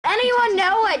anyone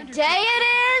know what day it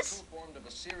is? Formed of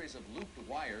a series of looped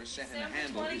wires set in a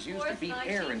handle is used to beat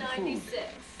air in food.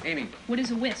 Amy. What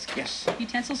is a whisk? Yes.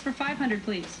 Utensils for 500,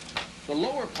 please. The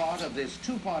lower part of this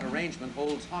two-part arrangement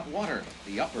holds hot water.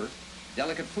 The upper,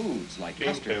 delicate foods like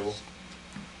custards.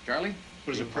 Charlie?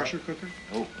 What is a pressure cooker?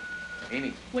 Oh.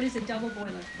 Amy. What is a double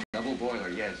boiler? Double boiler,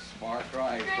 yes. Far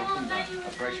cry from a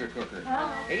pressure cooker.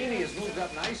 Amy has moved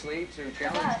up nicely to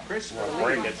challenge Chris for the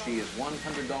lead. She is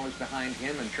 $100 behind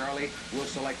him, and Charlie will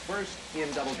select first in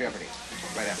Double Jeopardy.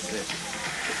 Right after this.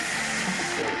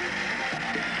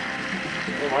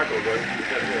 Oh, Michael,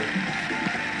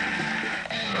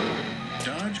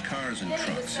 Dodge cars and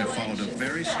trucks have followed a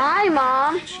very Hi,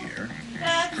 Mom. this year.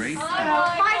 Straight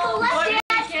Michael, let's dance.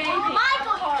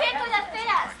 Michael, you can't go that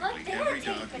fast. Look, every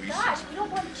Dodge we gosh, we don't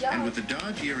want to jump. And with the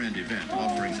Dodge year-end event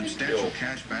offering substantial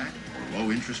cash back, low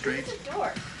interest rates,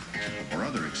 or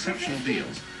other exceptional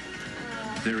deals,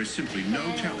 there is simply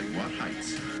no telling what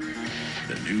heights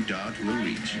the new Dodge will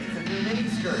reach.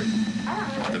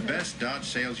 The best Dodge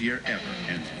sales year ever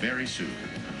ends very soon.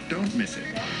 Don't miss it.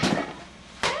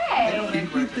 In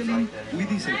Italy, we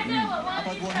disagree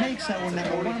about what makes our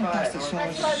 #1 pasta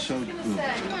sauce so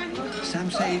good. Some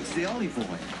say it's the olive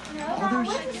oil, others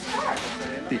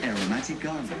the aromatic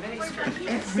garlic.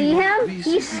 But See him?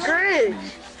 He's Scrooge.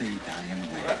 The Italian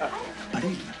way.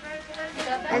 Barilla.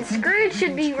 And Scrooge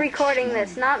should be recording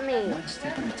this, not me. One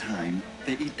step at a time,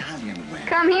 the Italian way.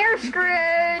 Come here,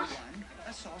 Scrooge.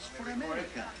 A sauce for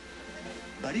America.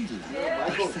 Barilla.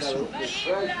 Pasta sauce.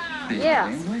 The Yeah.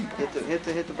 Italian way. Hit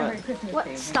the button. What?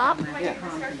 Stop? No. Hit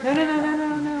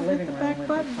the back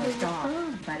button.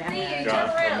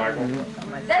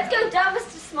 Let's go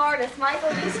dumbest to smartest.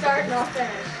 Michael, you start and I'll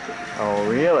finish. Oh,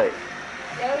 really? Oh,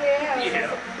 yeah.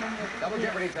 Double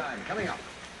Jeopardy time, coming up.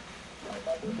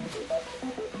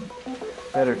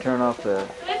 Better turn off the...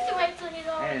 We have to wait till he's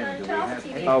all done. Turn off the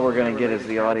TV. All we're going to get is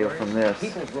the audio from this.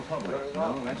 People's Republic.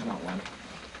 No, that's not one.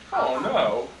 Oh,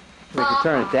 no. We could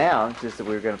turn it down, just that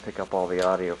we were going to pick up all the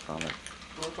audio from it.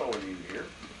 Well, that's all we need to hear.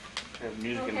 Have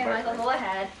music in the Okay, Michael, background. go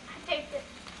ahead. I taped it.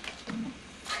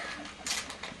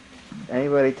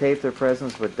 Anybody tape their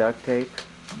presents with duct tape?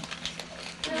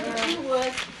 You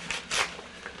would.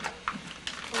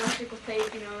 Electrical tape,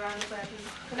 around the present.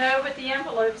 No, but the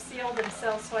envelopes sealed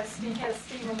themselves, so I has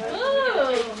steam removed.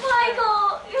 Ooh,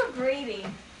 Michael, you're greedy.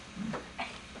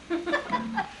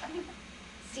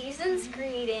 Season's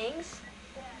greetings.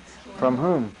 From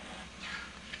whom?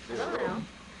 I don't know.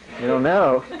 You don't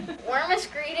know.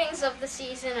 Warmest greetings of the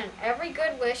season and every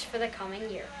good wish for the coming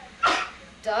year.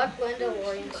 Doug, Linda,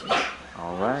 Lori, and Sue.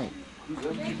 All right.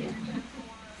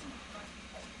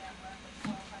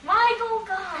 Michael,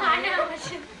 God. I know.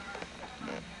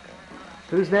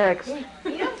 Who's next? You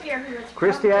don't fear who it's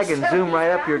Kristi, I can zoom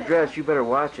right up your dress. You better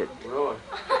watch it. Really?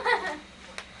 I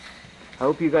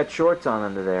hope you got shorts on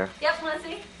under there. Yep,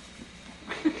 Lizzie.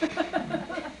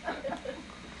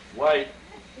 White.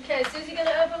 Okay, Susie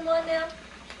gonna open one now?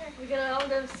 We gonna all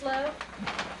go slow?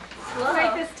 Slow.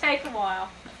 Make this take a while.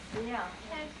 Yeah.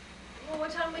 Okay. Well, what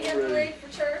time we have to leave for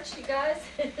church, you guys?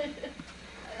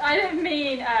 I didn't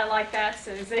mean like that,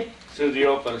 Susie. Susie,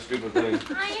 open a stupid thing.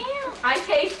 I am. I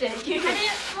taped it. You didn't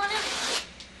want to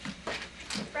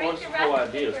break What's the the whole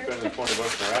wrapping idea of paper. spending 20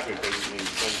 bucks on wrapping paper? You mean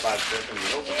 25 seconds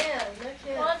and open it? Yeah, no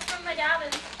kidding. Well, it's from my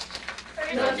Dalvin's.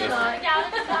 No, it's not.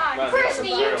 Not Kristi,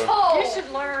 you necessarily. told. You should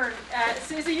learn.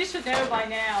 Susie, you should know by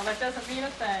now. That doesn't mean a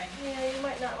thing. Yeah, you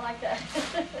might not like that.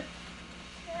 Yeah,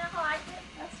 I like it.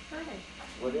 That's pretty.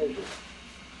 What is it?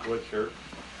 What shirt?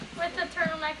 With the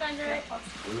turtleneck under it.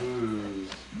 Ooh.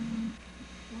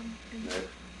 Next.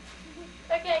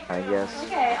 Okay, I guess.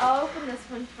 Okay, I'll open this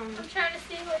one from. I'm trying to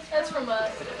see which That's from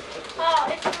us. Oh,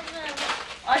 it's from them.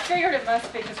 I figured it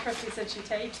must be because Kristi said she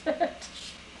taped it.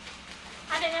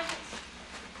 I didn't have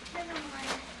never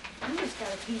mind. You just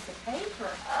got a piece of paper.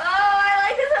 Oh, I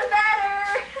like this one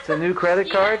better. It's a new credit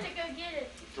You card? have to go get it.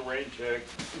 It's a rain check.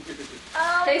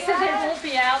 Oh, They said it yes. won't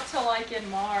be out till like in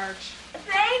March.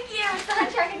 Thank you. It's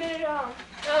not checking it all.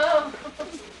 Oh.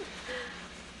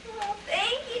 Oh,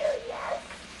 thank you. Yes.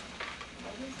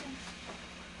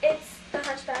 It's the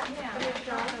Hunchback.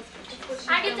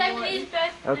 I can type these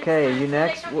both. Okay, you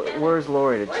next? Where's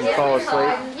Lori? Did she fall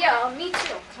asleep? Yeah, me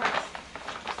too.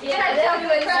 Yeah, they'll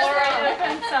do it. Laura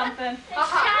opened something.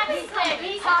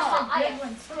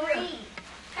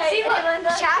 See what,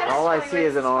 Linda? All I see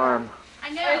is an arm. I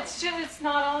know. It's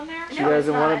not on there. She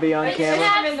doesn't want to be on But you camera?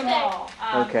 have them in the mall.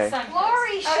 Okay. Sundays.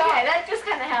 Lori shot. Okay, that just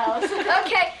kind of helps.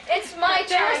 Okay, it's my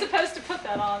They were turn. supposed to put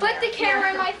that on Put there. the camera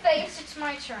in my face. It's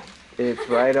my turn. It's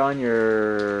right on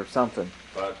your something.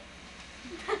 But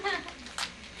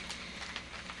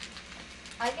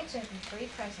I get to open 3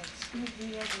 presents.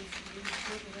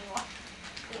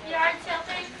 Yard sale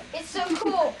thing? It's so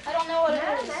cool. I don't know what it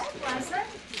is. that wasn't.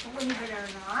 Believe it or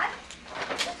not.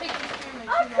 The picture's camera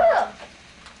Oh, too cool. long.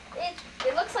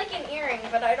 It looks like an earring,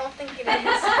 but I don't think it is.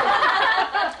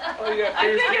 Oh, you got I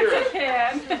pierced think ears. it's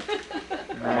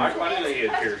a can. Mike, why didn't he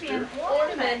get pierced ears?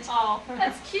 Ornament. Oh.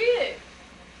 That's cute.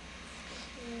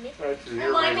 That's his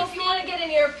And Mike, earring. if you want to get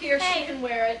an ear pierced, Hey. you can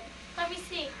wear it. Let me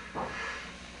see.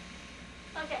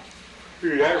 Okay.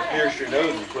 You'd have to pierce your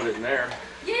nose and put it in there.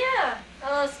 Yeah.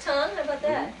 Oh, his tongue? How about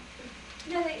that?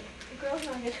 Yeah, the girls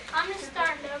don't get. I'm just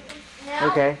starting to open. Now,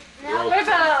 Okay. now. What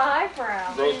about an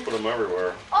eyebrow? Girls put them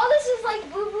everywhere. Oh, this is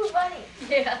like Boo Boo Bunny.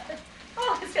 Yeah.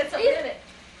 Oh, it's got something in it.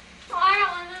 Oh, I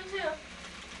got one of them too.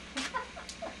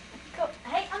 Go.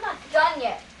 Hey, I'm not done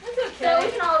yet. That's So we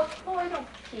okay. can all. Oh, I don't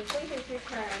keep. Wait, it's your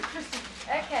turn.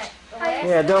 Okay. The last,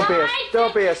 Yeah,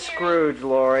 don't be a Scrooge,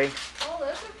 Lori. Oh,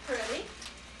 those are pretty.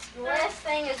 the last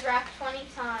thing is wrapped 20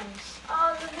 times.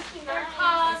 Oh, the Mickey They're Mouse.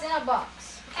 called It's in a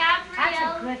box.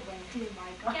 Gabrielle. one too,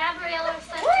 Michael. Gabriella What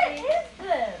Century. is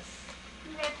this?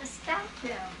 You have to stack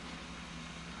them.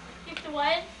 You have to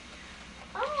what?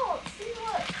 Oh, see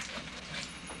what?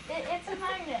 It's a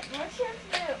magnet. What you have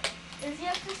to do is you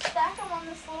have to stack them on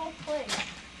this little plate.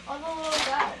 All the little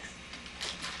guys.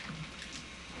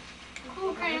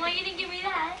 Cool, Granny. Why you didn't give me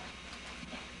that?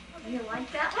 You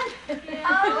like that one? Yeah.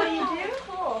 Oh, you do?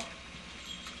 Cool.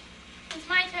 It's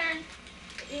my turn.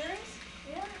 Earrings?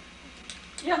 Yeah.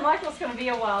 Yeah, Michael's going to be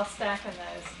a while stacking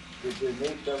those. Did your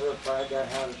niece ever find out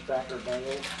how to stack her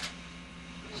bangles?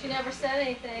 She never said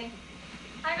anything.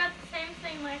 I got the same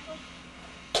thing, Michael.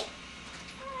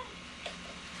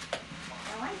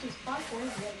 I just bought those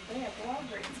the other day at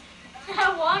Walgreens.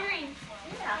 Walgreens.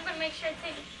 Yeah. I'm going to make sure I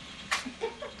take it.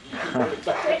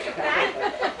 Take it back.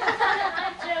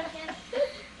 I'm joking.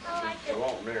 I like It it.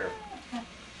 won't there.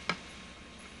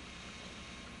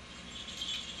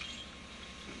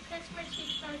 Pinch my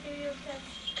cheeks, I'll give you a kiss.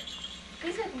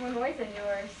 These have more voice than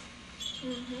yours.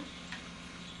 Mm-hmm.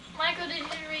 Michael, did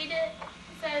you read it?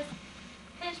 It says,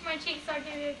 pinch my cheeks, I'll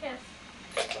give you a kiss.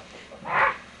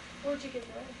 Where'd you get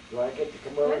that? Do I get to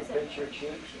come over and pinch your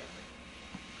cheeks?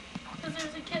 Because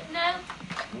there's a kiss. No,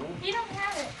 you don't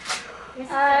have it.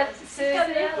 Susie,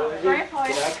 Susie, Grandpa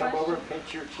can I has a come over question. and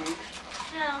pinch your cheeks?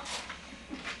 No.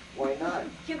 Why not?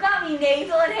 You got me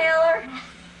nasal inhaler?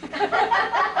 That's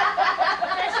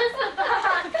just a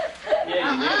box.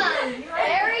 Yeah, you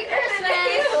Merry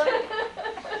Christmas!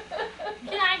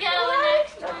 Can I go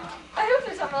next one? I hope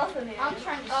there's something else in there. I'm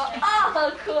trying to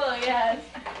Oh, cool, yes.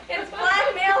 It's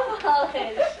black nail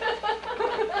polish.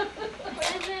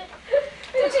 What is it?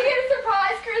 Did you get a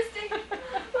surprise, Kristi?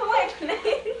 My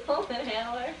nasal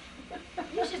inhaler.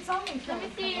 You should tell me. Let me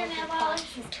see your nail polish.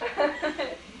 See,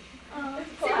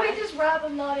 we just wrap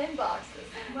them not in boxes.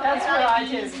 That's what I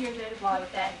do. Easier to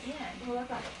like that in. Well,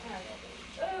 that's not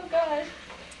oh, gosh.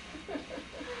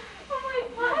 I'm like,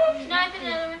 what? Can I have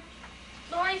another one?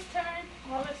 Lori's turn.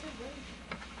 Well,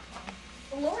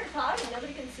 Lori's hiding.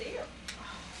 Nobody can see her.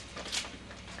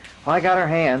 Well, I got her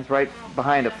hands right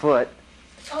behind a foot.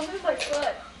 I'll move my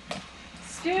foot.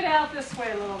 Scoot out this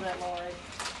way a little bit, Lori.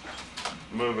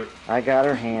 Move it. I got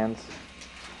her hands.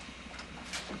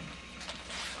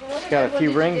 What got a what few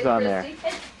did you rings get, on there.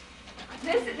 Kristi?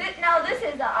 This is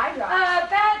the eye drop.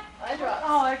 That. Eye drops.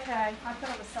 Oh, okay. I thought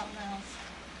it was something else.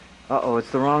 Uh-oh,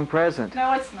 it's the wrong present.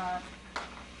 No, it's not.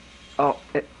 Oh,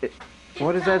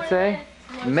 what does that say?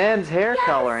 Men's hair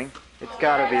coloring. It's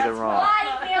got to be the wrong.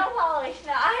 White nail polish.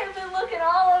 Now, I have been looking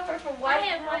all over for white I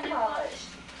have white nail nail polish.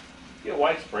 Get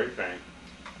white spray paint.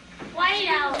 White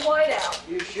out. White out.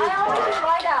 You shoe I always polish. use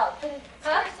white out, but it's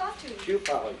very soft to you. Shoe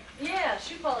polish. Yeah,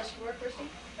 shoe polish can work, Kristi.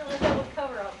 Don't let that one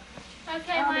cover up.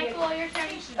 Okay, Michael, your turn.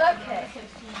 Okay.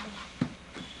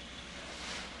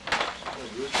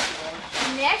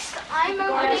 Next, I'm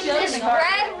Well, opening show this them.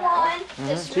 red one.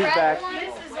 This She's red back. one.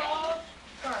 This is all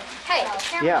garlic. Hey, the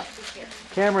camera's Yeah. just here.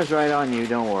 Camera's right on you,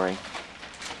 don't worry.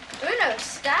 Uno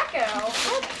Stacco.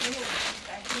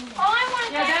 Oh, I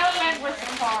want Yeah, that that. went with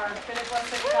the card, but it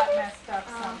wasn't got messed up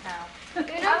somehow.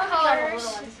 Uno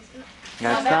colors.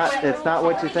 It's not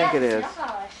what you think it is.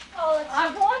 Oh, it's I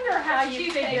wonder how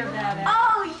you figured that out.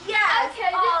 Oh, yes.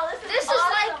 Okay, Oh, this is awesome.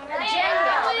 like a Wow,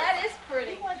 Jenga. that is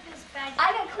pretty. I want this bag.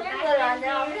 I got clear glitter on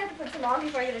now. I'm going to have to put some on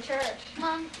before I get to church.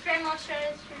 Mom, Grandma showed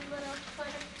us your little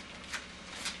glitter.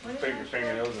 Take your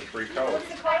fingernails in 3 colors. What's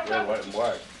the card Red, from? white, and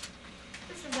black.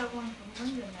 This is that one from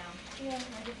Linda now. Yeah.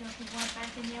 I didn't know if you want back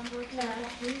in the envelope. No.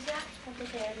 Lose that? That's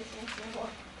okay. I just want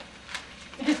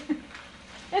to know.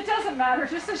 It doesn't matter,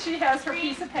 just so she has her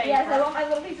piece of paper. Yes, I want my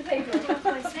little piece of paper.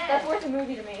 That's worth a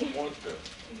movie to me. Wants to.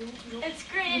 It's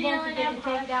green You and won't yellow forget to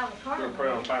nail take it out of the car. You're put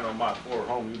on find on my floor at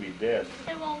home, you'll be dead.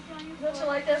 It won't be on your Don't you floor.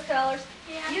 like those colors?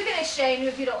 Yeah. You can exchange them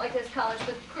if you don't like those colors,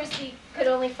 but Kristi could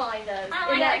only find those.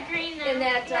 I like the green now. In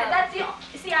that, Yeah, that's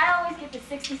the. See, I always get the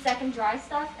 60-second dry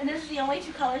stuff, and this is the only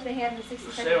two colors they have in the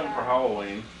 60-second Save them for dry.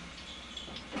 Halloween.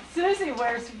 Susie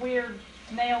wears weird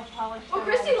nail polish. well,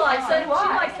 Kristi likes it. She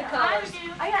likes the I colors. do.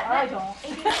 I got I that.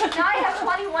 don't. Now I have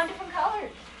 21 different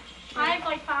colors. I have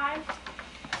like 5.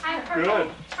 I have purple,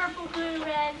 Good. purple, blue,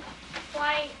 red,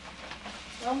 white.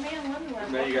 Well, man, wonder where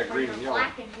Now you got green and yellow.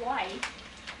 black and white.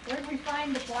 Where did we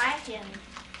find the black and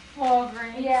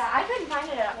Walgreens. Yeah, I couldn't find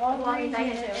it at Walgreens Walgreens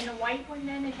either. and the white one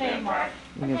then at Kmart. Kmart.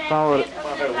 You can Okay, follow it. it's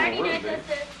open. I already know this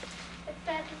is. It's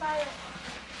bad to buy it.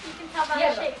 You can tell by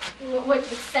Yeah, the shape. but what's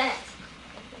the scent?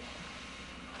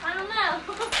 I don't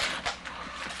know.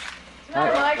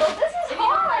 No, Michael, this is If you don't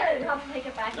like hard. it, help take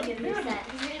it back and get a new scent.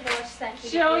 Because we didn't know which scent she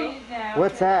Show did. you now.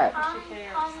 What's that?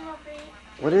 Reed.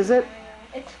 What is it?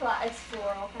 It's flat. It's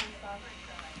floral kind of stuff.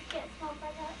 Can't smell by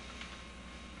that.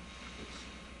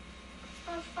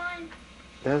 Smells fine.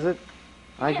 Does it?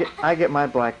 I get my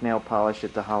black nail polish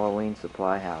at the Halloween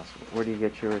supply house. Where do you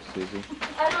get yours, Susie? Okay,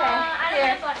 I don't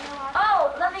here. know black nail polish.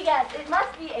 Oh, let me guess. It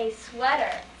must be a sweater.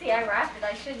 See, I wrapped it.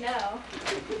 I should know.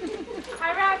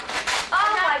 I wrapped.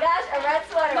 Oh my gosh, a red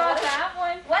sweater. Not What a, that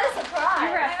one. what a You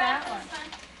surprise. wrapped that this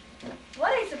one.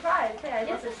 What a surprise. Hey, I Yes,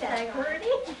 love it's this so thing.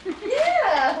 pretty.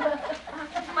 Yeah.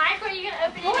 Mike, are you gonna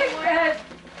open Boy, it more? that.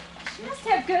 She must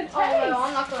have good taste. Oh, no,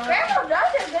 I'm not going to. Grandma does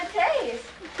have good taste.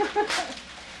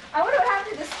 I would have had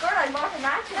to the skirt I bought from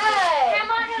Matches. Hey.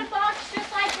 Grandma had a box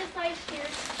just like this last year.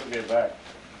 We'll get back.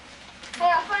 Hey,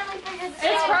 I finally figured this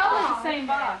It's out. probably the same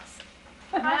box.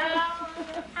 I'm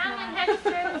gonna have to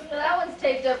throw So that one's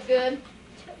taped up good.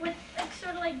 with like,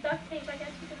 sort of like duct tape, I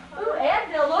guess you could call Ooh, it.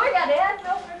 Advil. Lori got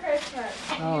Advil for Christmas.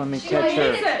 Oh, let me She catch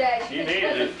needed it her. today. She She needed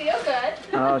doesn't it. feel good.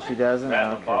 Oh, she doesn't? That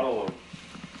and a Okay. bottle of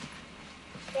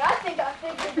Yeah, I think I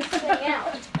figured this thing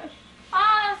out.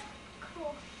 Ah, that's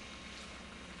cool.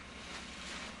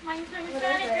 Mine's so What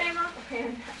excited, is it? Grandma. A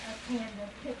panda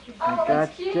picture. I Oh, got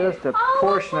that's cute. just a Oh,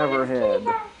 portion look, of her it's kitty head.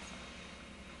 cats.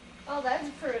 Oh, that's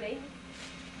pretty.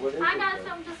 What is I it, got though?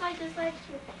 some just like this last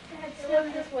year. It had Look silver.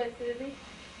 this way, Susie.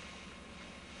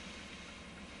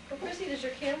 Well, Chrissy, does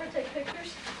your camera take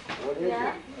pictures? What is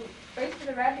Yeah. it? Race for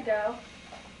the red to go.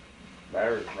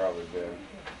 battery's probably dead.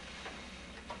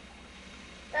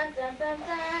 Dun, dun, dun,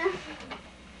 dun.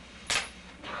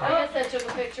 I guess I took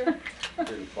a picture.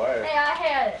 Didn't flash. Hey, I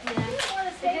had it. Yeah.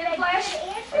 It didn't flash? I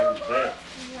didn't see it.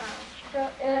 Go,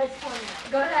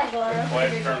 go ahead, Laura.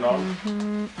 Flash turned on.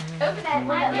 Open that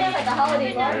one that looks like a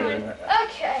holiday button. Yeah.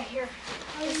 Okay, here.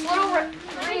 This little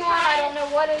green one, I don't know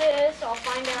what it is, so I'll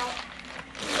find out.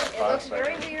 It looks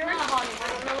very weird. I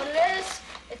don't know what it is.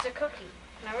 It's a cookie.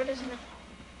 No, it isn't.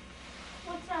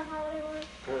 What's that holiday one?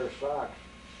 Pair of socks.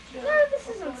 No, this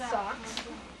isn't socks.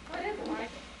 What is it, Mike?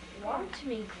 Water to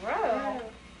me grow.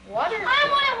 Water.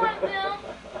 I wanted one of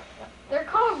them. They're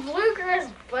called bluegrass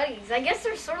buddies. I guess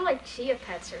they're sort of like chia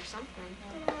pets or something.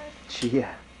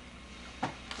 Chia.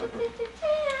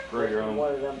 Grow your own.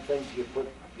 One of them things you put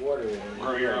water in.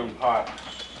 Grow your own pot.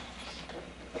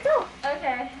 Cool.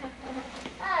 Okay.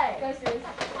 Hey. Go, Susie.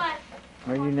 What?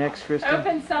 Are you next, Kristen?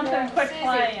 Open something, No, quit Susie.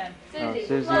 playing. Oh, Susie.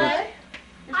 Susie. What?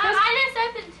 I just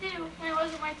opened 2 and it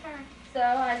wasn't my turn. So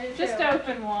I just Just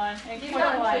open one and You quit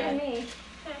got playing. me.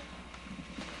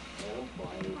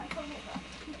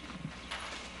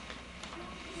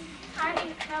 I don't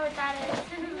even know what that is.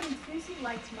 Susie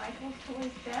likes Michael's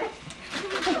toys best.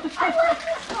 I like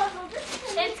this puzzle. This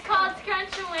is It's called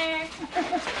Scrunch and Wear.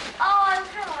 Oh, I was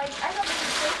kind of like, I thought this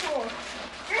was so cool.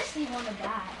 Kristi wanted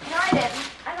that. No, I didn't.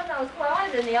 I thought that was cool. I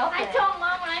wanted it in the I outfit. told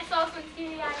Mom when I saw some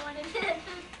TV I wanted it.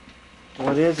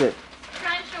 What is it?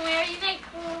 Scrunch and Wear. You make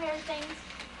cool hair things.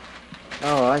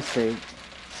 Oh, I see.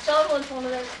 Sean wants one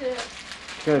of those too.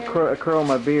 Gotta curl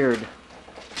my beard.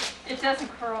 It doesn't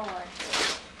curl like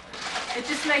it. It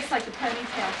just makes like the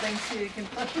ponytail thing so you can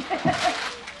put it.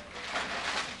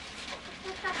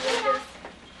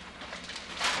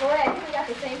 Lori, I think we got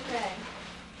the same thing.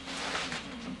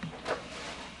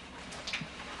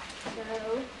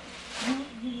 So, You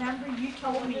remember you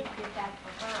told me to get that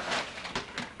for her.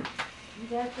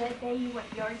 That's that day you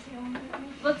went yard selling with me?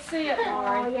 Let's see it,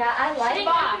 oh Lori. yeah, I like She it.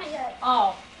 didn't open it yet.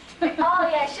 Oh. Oh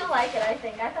yeah, she'll like it, I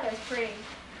think. I thought it was pretty.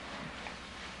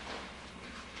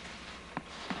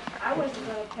 I wasn't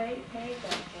gonna pay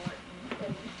that for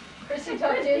it. Chrissy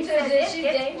told you Kristi to. said Did it's she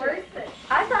dangerous? worth it.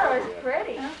 I thought it was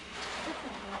pretty.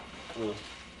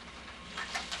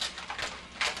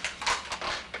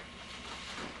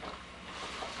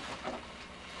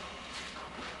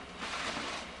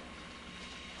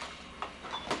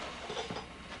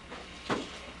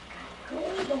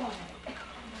 boy.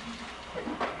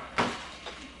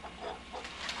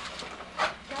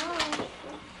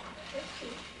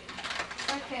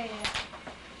 Okay.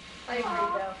 I agree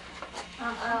though.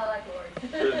 I like words.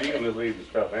 Because you can just leave the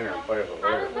stuff in there and play with it I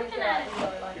later. was looking at it.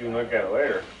 You can look at it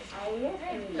later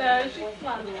No, she's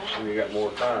fine. when you got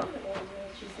more time.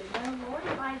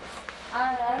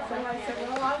 I said,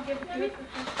 well, I'll give it to you.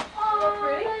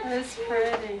 It's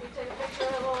pretty. Take a picture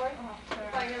of it, Lori.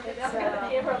 If I can get the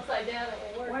camera upside down, it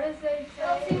will work. What does it say? I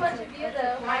don't see much of you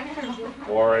though. I know.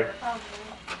 Lori,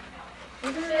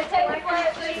 We're gonna take a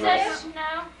picture. It says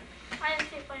no. I didn't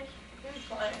see a flash.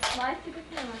 My stupid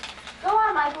camera. Go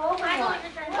on, Michael. Open I one.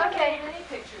 don't even know. Okay.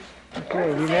 Okay,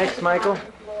 you next, Michael? I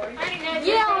already know.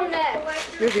 Yeah, I'm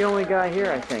next. You're the only guy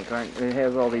here, I think, aren't you? That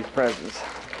has all these presents.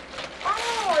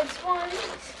 Oh, it's one of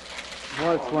these.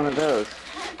 What's one of those?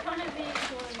 It's one of these.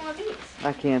 It's one of these.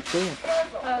 I can't see it. Yeah,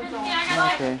 I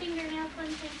got Okay. like fingernail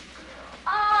cleansing.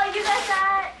 Oh, you got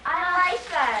that? I like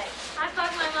that. I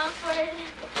thought my mom put it.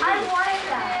 I like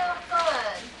that.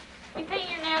 You paint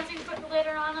your nails, you put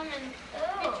glitter on them and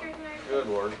pictures and everything. good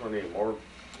Lord, we need more.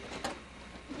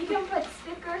 You can put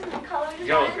stickers and color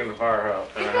Joe's designs. in the firehouse.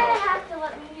 In You're the gonna house. have to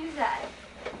let me use that.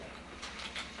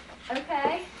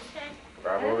 Okay?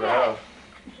 Drive over the house.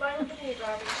 Mine with the knee,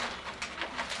 Robbie.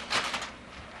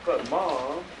 But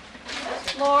Mom.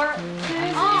 Laura,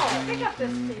 Susie, pick up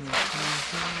this piece.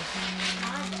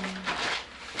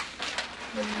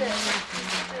 What's this?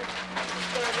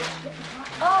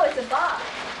 Oh, it's a box.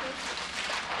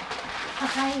 I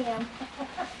am.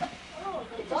 Oh,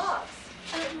 it's a box.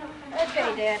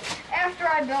 Okay, Dad. After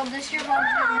I build this, your mom's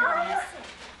gonna build this.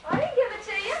 I didn't give it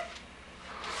to you.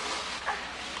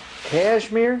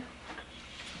 Cashmere?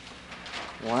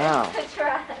 Wow. That's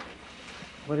right.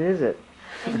 What is it?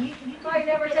 And you I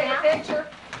never take a picture.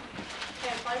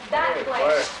 That Hey,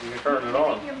 place. flash, you can turn it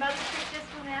on. your mother picked this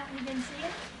one out and you didn't see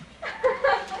it?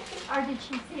 Or did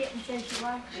she see it and say she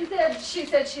liked it? She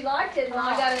said she liked it, and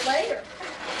I got it later.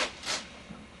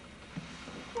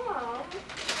 Oh.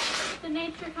 The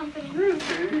Nature Company.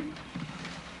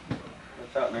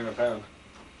 It's out in Independence.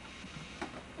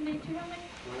 The Nature Company.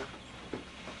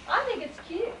 I think it's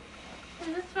cute. Is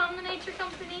this from the Nature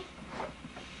Company?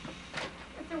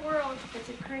 It's a world. It's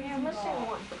a crazy I'm missing ball.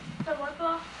 one. The what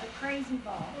ball? A crazy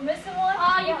ball. We're missing one?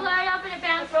 Oh, you blow it up and it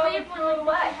bounces. Throw We it have one away.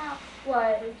 like this.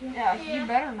 What? Yeah, Yeah. you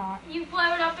better not. You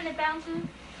blow it up and it bounces.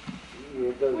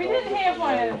 We didn't have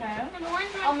one at home. An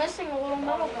orange I'm one. missing a little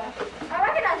metal box. I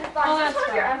recognize this box. Oh, Is this that's one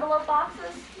of your right. envelope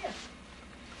boxes? Yes.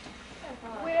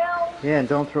 Well, Yeah, and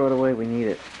don't throw it away. We need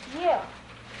it. Yeah.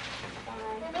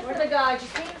 Where's the guy? Did you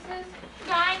see this?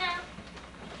 Yeah, I know.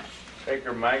 Take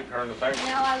your mic, turn the thing.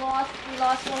 Now we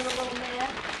lost one of the little man.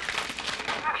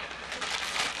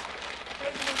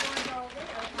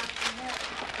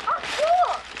 oh,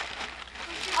 cool.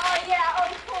 Oh, yeah. Oh,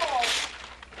 cool.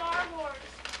 Star Wars.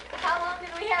 How long did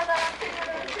we have that on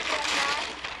Matt?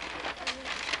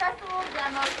 That's the little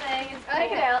demo thing. It's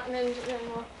Take it cool. out and then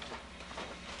we'll...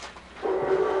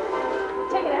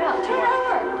 Take it out. Turn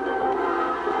over.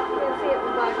 Can't see it in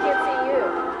the box. Can't see you.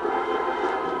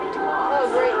 Oh,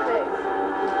 great thing.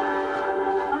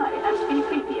 I am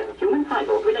CPP, Human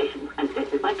Cyborg Relations, and this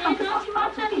is my Dad, don't counterpart, you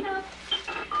watch that Arthur show?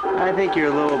 I think you're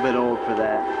a little bit old for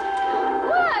that.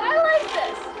 What? I like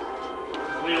this.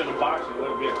 Leave it in the box and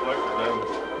let it be a collector then.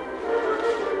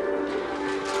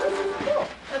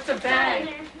 That's a bag.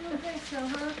 No.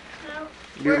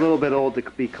 You're a little bit old to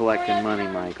be collecting money,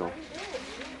 Michael.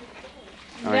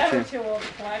 Aren't Never you? too old to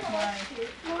collect money.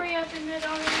 Lori opened it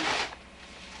already.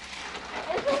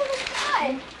 It's a little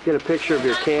fun. Get a picture of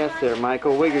your cast there,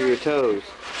 Michael. Wiggle your toes.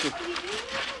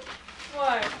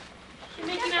 What? She's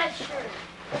making that shirt.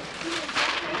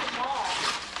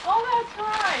 Oh, that's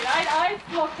right. I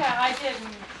looked at. I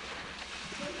didn't.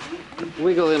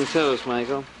 Wiggle them toes,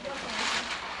 Michael.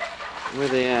 Where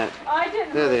they at? I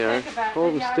didn't. There they really are. think about it, Hold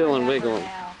but them yeah, I still and remember wiggle them.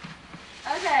 now.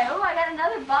 Okay. Oh, I got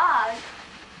another box.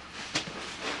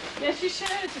 Yes, you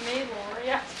showed it to me, Lori.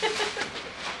 Yeah.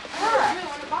 Ah.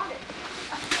 Well,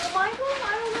 Michael, I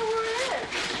don't know where it is.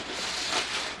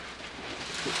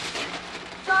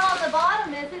 It's not on the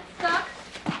bottom, is it? Stuck?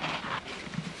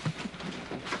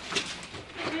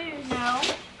 No.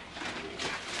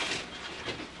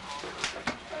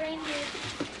 Reindeer.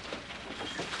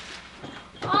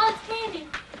 Oh, it's candy.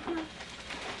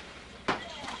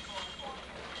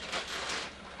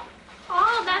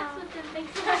 Oh, that's what the things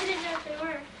are. I didn't know what they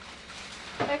were.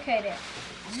 Okay, Dad.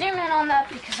 Zoom in on that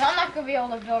because I'm not going to be able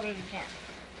to build it again.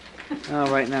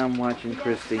 Oh, right now I'm watching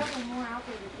Kristi.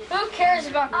 Who cares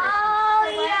about this? Oh,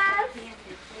 yes.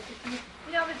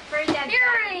 You know, it's afraid that.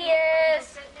 Here he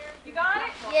is. You got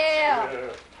it? Yeah. Yeah.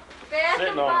 Bath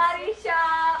Sitting and on it. Body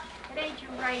Shop. It ain't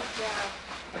your right job.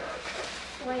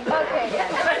 Okay,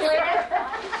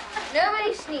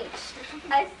 nobody sneaks.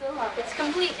 I still love it. It's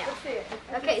complete now.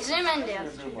 Okay, zoom in, Dan.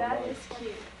 That is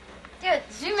cute. Dude,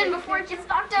 zoom in before it gets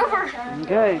knocked over.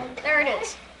 Okay. There it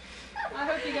is. I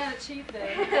hope you got it cheap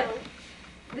there.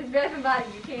 This Bath and Body,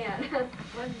 you can.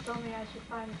 Glenn told me I should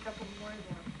find a couple more of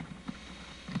them.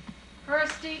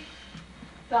 Kristi,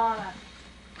 Donna.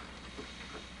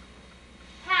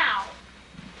 How?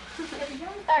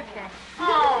 Okay.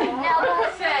 Oh, now the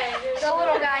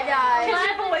little guy died. Can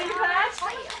you believe that?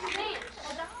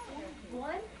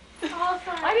 One? I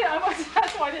didn't.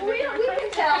 That's why I didn't. We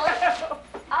can tell.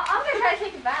 I'm gonna try to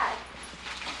take it back.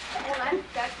 And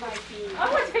that's my fee. I'm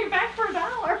gonna take it back for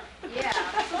 $1. Yeah.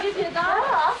 We'll give you $1.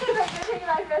 I'll see if I can take it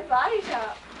back to Best Body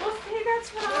Shop. Well, see, that's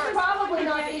what I was Probably going to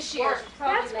not get. this year.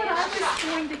 That's what I was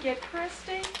going to get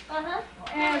Kristi. Uh-huh.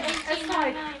 And it's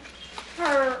like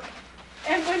for,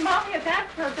 and when Mommy had that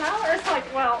for $1, it's like,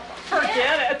 well,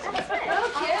 forget it.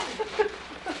 Okay.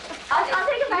 I'll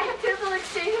take it back up to the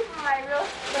exchange for my real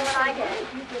the one I get.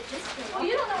 Well,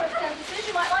 you don't know what it says.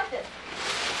 You might like this.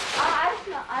 I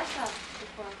smell it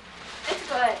before. It's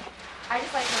good. I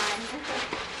just like mine.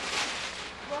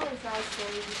 What was I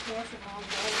saying? You pass them on to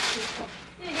other people.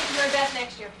 You get to go to Beth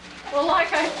next year. Well,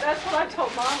 that's what I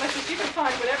told Mom. I said, you can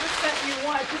find whatever scent you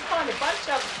want. Just find a bunch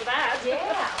of them for that. Yeah.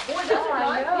 Boy, those are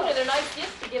nice. You know, they're nice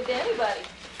gifts to give to anybody.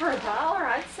 For $1,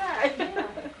 I'd say. Yeah.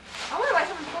 I want to buy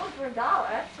something cool for $1.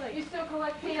 That's like, you still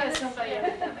collect Because peanuts? somebody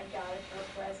else got it for a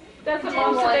present. That's what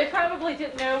Mom said. They probably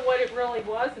didn't know what it really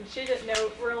was, and she didn't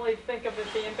really think of it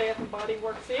being Bath and Body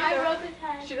Works either. I wrote the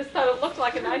time. She just thought it looked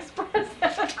like a nice present.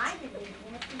 I didn't even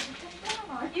have to take that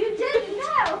on. You didn't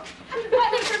know. You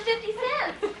bought them for 50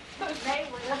 cents. They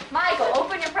will. Michael,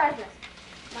 open your present.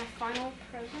 My final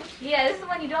present? Yeah, this is the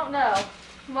one you don't know.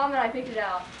 Mom and I picked it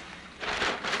out.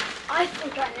 I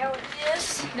think I know what it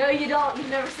is. No, you don't. You've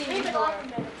never seen it Leave it before. off a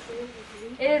minute, see?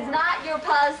 It is not your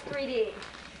Puzz 3D.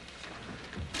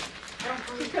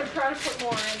 She's going to try to put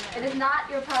more in there. It is not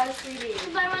your Puzz 3D.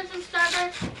 Because I want some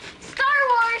Starburst. Star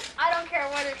Wars! I don't care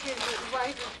what it is.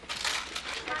 Like,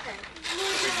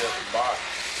 Big different box.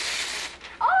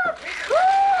 Oh,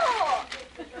 cool!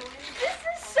 This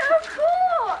is so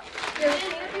cool! You ever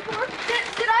seen it before?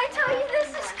 Did I tell you this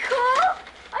is cool?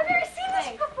 I've never seen this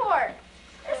before.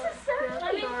 This is so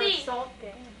Let me cool. see. Salt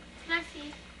game. Can I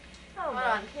see? hold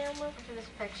on. Look at this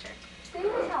picture.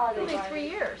 Steven's holiday Only party. 3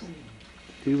 years.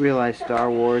 Do you realize Star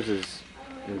Wars is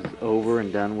over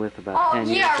and done with about 10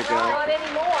 years ago? Not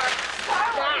anymore.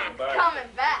 That's coming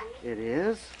back. It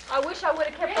is? I wish I would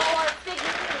have kept all our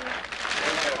figurines.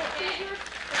 We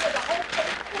had a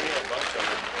bunch of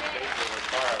them. They were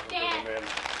five. Dan.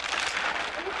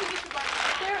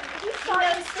 He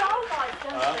started Star Wars,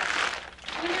 doesn't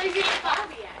You know you didn't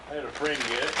Barbie yet. I had a friend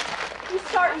get it, he? He's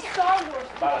starting Star Wars.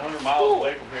 about 100 miles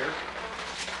away from here.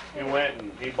 He went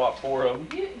and he bought 4 of them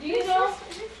Do you know?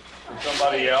 from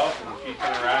somebody else, and she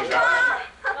turned around and got one.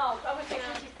 Oh, I'm going to take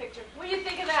Chrissy's picture. What do you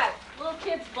think of that? Little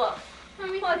kid's book. Let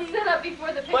me Let's see. sit up before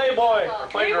the picture. Playboy, or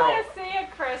We Playgirl. want to see it,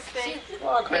 Kristi. Come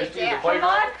on, Kristi, the Come Playgirl.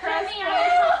 on, Let me, Kristi. I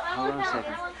Hold on want a that.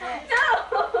 second. I want that. No!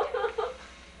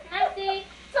 Can I see?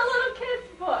 It's a little kid's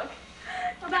book.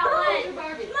 About what?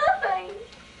 Nothing.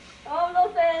 Oh,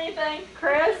 don't say anything.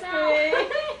 Kristi.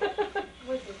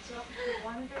 Was it something you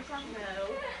wanted or something? No.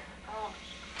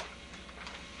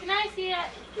 Can I see it?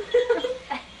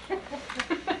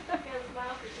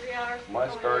 My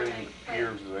starting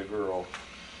years as a girl,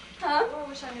 Huh? I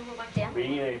wish I knew what my damn.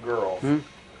 being a girl. What'd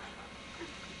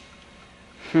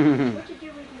you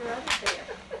do with your other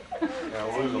pair? Now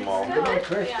lose them all. Let me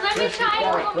try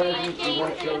it with me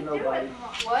and Jason.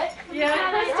 What?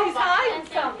 Yeah, Kristi's hiding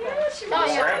something. Oh,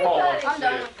 yeah. Grandpa wants to I'm see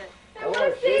done it. with it. I want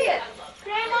to see it.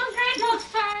 Grandma, Grandpa's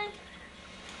turn.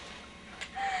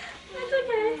 It's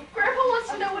okay. Grandpa wants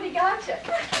to know what he got you.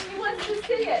 He wants to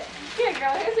see it. Here,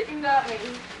 girl. Here's what you got me.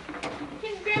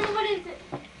 Grandma, what is it?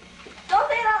 Don't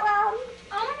say it out loud.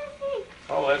 I want to see.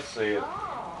 Oh, let's see it.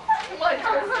 What,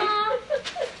 Uh-huh.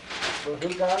 Well, who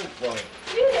got it for you?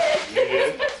 You did. You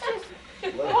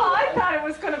did? Well, I thought it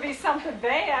was going to be something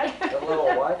bad. The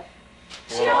little what?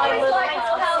 She always likes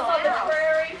Little House on the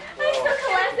Prairie. I still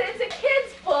collect it. It's a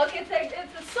kid's book. It's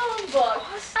a song book.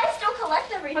 I still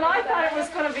collect everything. But I thought it was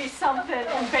going to be something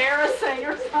embarrassing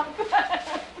or something.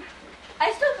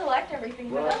 I still collect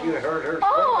everything. Well, if you heard her.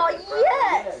 Oh, sing it, you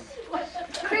yes! probably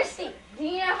Christy, do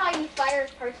you know how you fire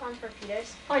protons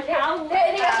torpedoes? Like how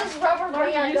They got this rubber learn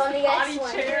to band use on the the potty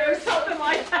X-one. chair or something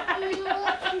like that. I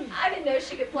didn't know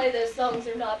she could play those songs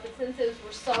or not, but since those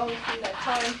were songs from that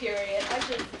time period, I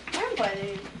just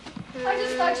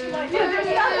thought thought you might. Yeah, there's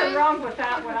nothing wrong with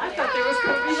that one. I thought there was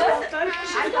going to be something.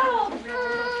 I got all the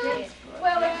little kids.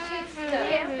 Well, it's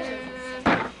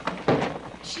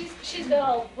she's got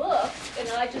all the books, and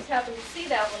I just happened to see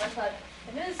that one. I thought,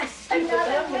 I knew this is stupid, but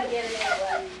I'm going to get it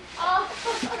anyway. Oh.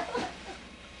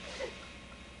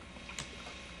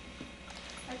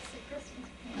 That's the Christmas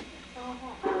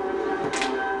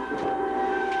pamphlet.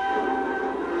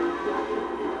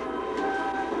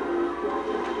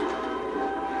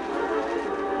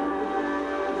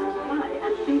 Hi,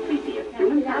 I'm Kristi of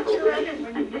Human Capital Relations,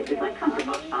 and this is my country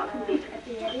box are complete.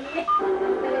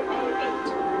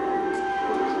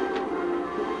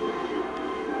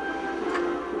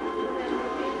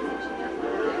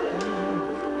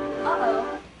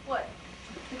 Uh-oh. What?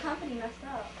 The company messed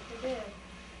up. They did.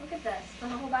 Look at this. The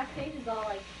whole back page is all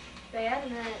like bad,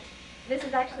 and then this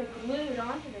is actually glued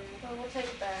onto there. So we'll take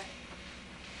it back.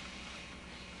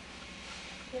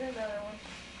 Get another one.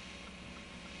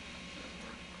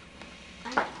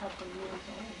 I'm a couple years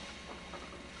old.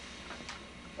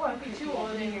 Well, it'd be too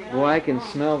old anyway. Well, I can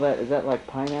smell that. Is that like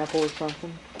pineapple or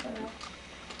something? It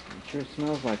sure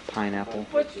smells like pineapple.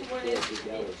 Which one is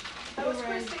it? That was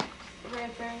Kristi.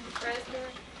 Raspberry.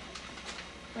 Raspberry.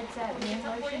 What's that? Mint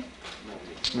lotion?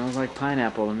 Smells like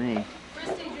pineapple to me.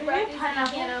 Kristi, did you write these and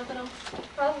you can't open them?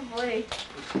 Probably.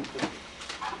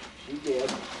 She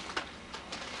did.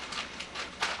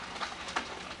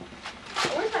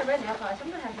 Where's my red nail polish? I'm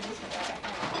gonna have to use that right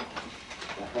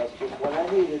now. That's just what I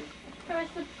needed. There's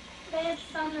the bed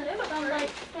on the like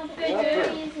some big Pepper.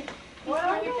 trees. You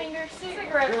on your fingers.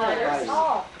 Cigarette lighters.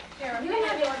 Oh. Here, You can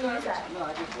have it when you use that. No,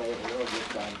 I just waited a little bit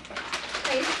time.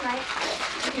 Hey, this is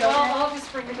nice. I'll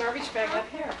just bring the garbage bag up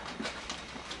here.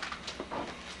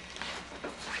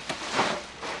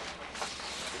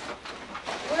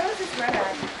 Where was this red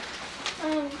at?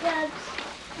 Dad's.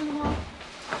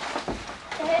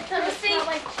 They had some that smell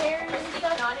like cherries and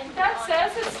stuff. That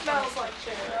says it smells like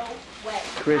cherry. Wet.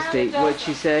 Christy, what'd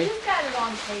she say? You've got it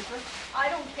on paper. I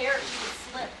don't care if you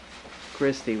slip.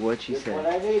 Christy, what'd she Just what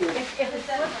say? I needed. If it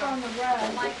slips on the road,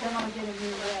 then I'll get a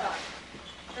new red.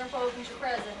 Careful, opens your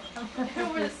present.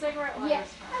 Who were the cigarette lighters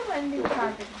Yes, I wouldn't do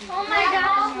carpet. Oh my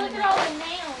gosh, look at all the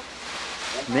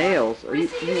nails.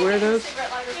 Nails? You wear those?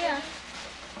 Cigarette lighters. Yeah.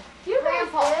 You guys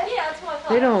did? Yeah, that's what I thought.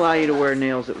 They don't allow you to wear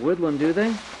nails at Woodland, do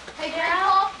they? Hey,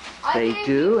 Grandpa. I They gave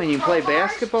do? you And you play crowbars,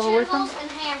 basketball with them? chisels,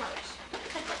 and hammers.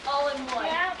 All in one.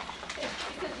 Yeah.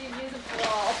 Because you use them for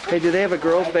all. Hey, do they have a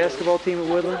girls' basketball team at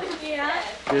Woodland? Yeah.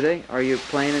 Do they? Are you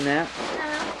playing in that?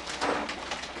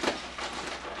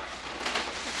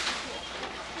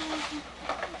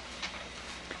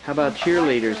 How about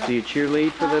cheerleaders? Do you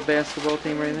cheerlead for the basketball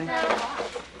team or anything?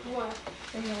 What?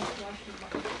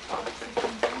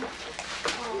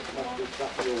 Must be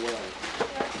something real well.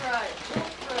 That's right.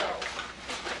 Frills.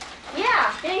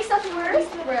 Yeah, getting stuff to wear is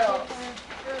Frills.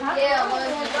 Yeah,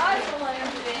 The guys will let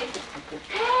him be.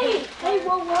 Hey,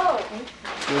 whoa,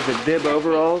 whoa. Was it bib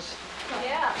overalls?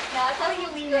 Yeah. Now, I thought you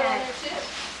leaned that? on there too.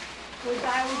 Was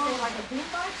I always say like a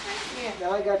beatbox thing?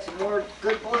 Now I got some more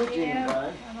good blue jeans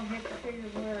on. I don't have to figure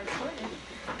where I put it.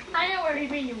 I know where What do you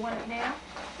mean you want it now?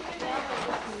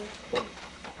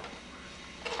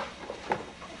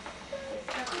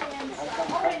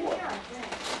 Oh, in here, I think.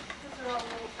 These are all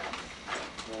little things.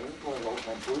 Now, this one of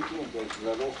my blue jeans is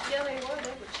little. Yeah, they were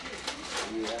cheap.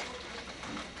 Yeah.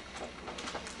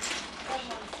 Had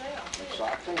them on sale The too.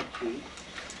 socks ain't cheap.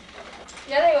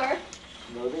 Yeah, they were.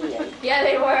 No, they ain't. Yeah,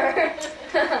 they were.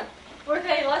 Were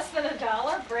they less than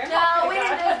 $1? Grandma? No, we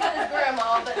didn't do as good as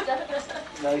Grandma, but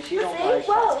No, she don't See? buy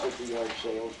Whoa. socks at the yard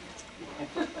sales.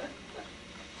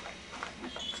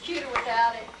 It's cuter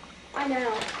without it. I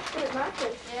know. But it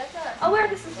matches. Yeah, it does. I'll wear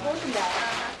this as looking back.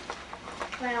 Uh-huh.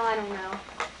 Well, I don't know.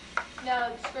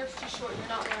 No, the skirt's too short. You're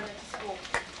not wearing it to school.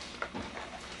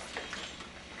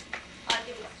 I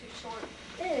think it's too short.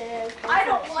 It is. I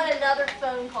don't want another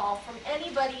phone call from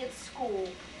anybody at school.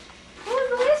 Who was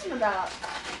the list about?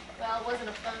 Well, it wasn't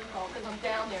a phone call because I'm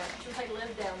down there, since I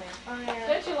live down there. Oh, yeah.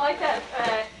 Don't you like that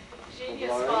genius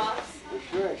Lori, box? For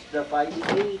sure, it's stuff I can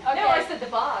need. Okay. No, I said the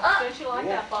box. Ah. Don't you like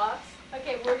Yeah. that box?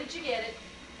 Okay, where did you get it?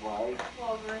 Why?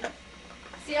 Walgreens.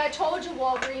 See, I told you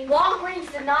Walgreens.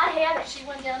 Walgreens did not have it. She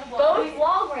went down to Both Walgreens.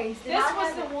 Walgreens did This not was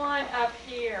have the it. one up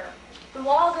here. The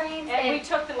Walgreens And we and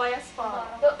took the last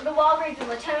spot. the Walgreens in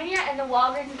Latonia and the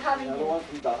Walgreens in Another Covington. one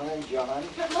from Don and John.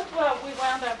 But look what we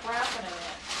wound up wrapping it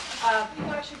in.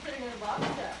 You actually put it in a box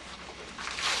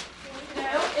though.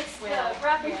 No, it's the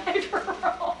wrapping paper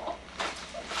roll.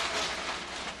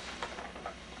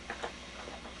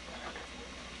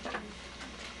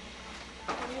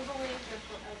 Can you believe they're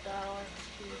for $1 a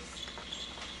piece?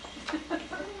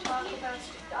 Talk about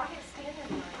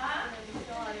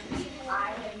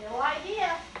I have no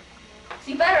idea.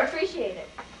 So you better appreciate it.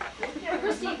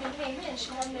 Kristi even came in,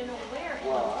 she wanted to know where in the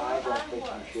Well, I world don't I think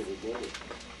was. you should have did it.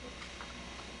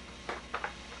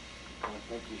 I don't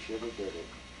think you should have did it.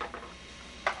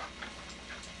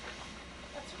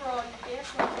 That's for all you gas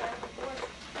money out the door,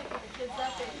 picking the kids up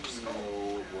after school.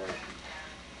 No, it wasn't.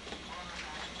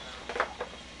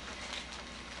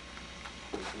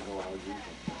 This is all you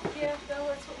can. Yeah, Bill,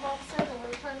 that's what Mom said when we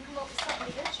were trying to come up with something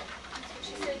to get you. That's what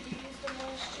she said you used them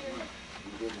last year.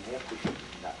 You didn't have to do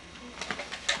nothing.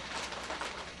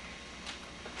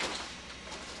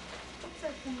 What's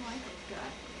that thing like it got?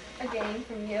 A game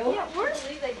from you. Yeah, where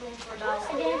do they go for $1?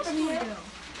 A game from you.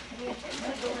 Yeah, kids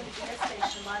would go in the gas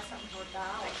station and buy something for $1.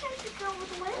 Why can't you go with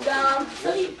the wind?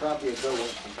 This is probably a good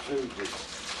one from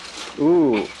Susie.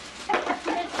 Ooh.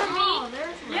 It's for me. Oh,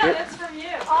 there's one. Yeah, that's from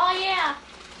you. Oh, yeah.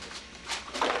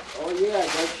 Oh yeah,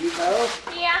 don't you know?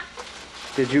 Yeah.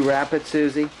 Did you wrap it,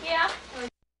 Susie? Yeah.